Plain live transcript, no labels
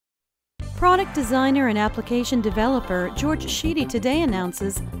Product designer and application developer George Sheedy today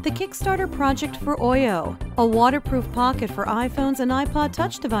announces the Kickstarter project for HOYO, a waterproof pocket for iPhones and iPod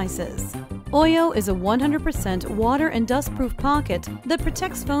Touch devices. HOYO is a 100% water and dust-proof pocket that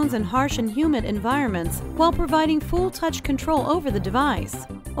protects phones in harsh and humid environments while providing full touch control over the device.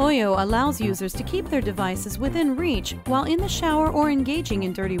 HOYO allows users to keep their devices within reach while in the shower or engaging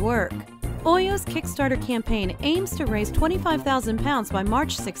in dirty work. HOYO's Kickstarter campaign aims to raise £25,000 by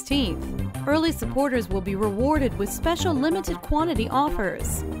March 16th. Early supporters will be rewarded with special limited quantity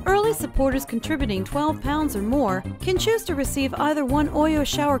offers. Early supporters contributing £12 or more can choose to receive either one HOYO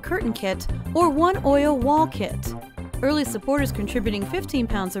shower curtain kit or one HOYO wall kit. Early supporters contributing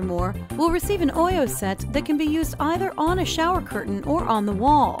 £15 or more will receive an HOYO set that can be used either on a shower curtain or on the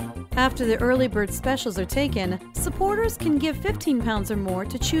wall. After the early bird specials are taken, supporters can give £15 or more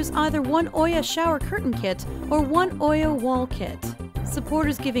to choose either one HOYO shower curtain kit or one HOYO wall kit.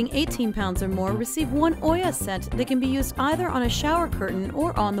 Supporters giving £18 or more receive one HOYO set that can be used either on a shower curtain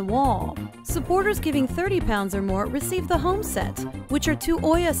or on the wall. Supporters giving £30 or more receive the home set, which are two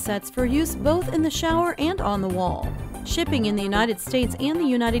HOYO sets for use both in the shower and on the wall. Shipping in the United States and the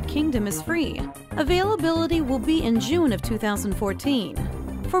United Kingdom is free. Availability will be in June of 2014.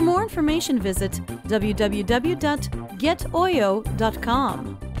 For more information, visit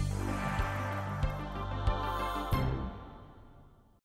www.gethoyo.com.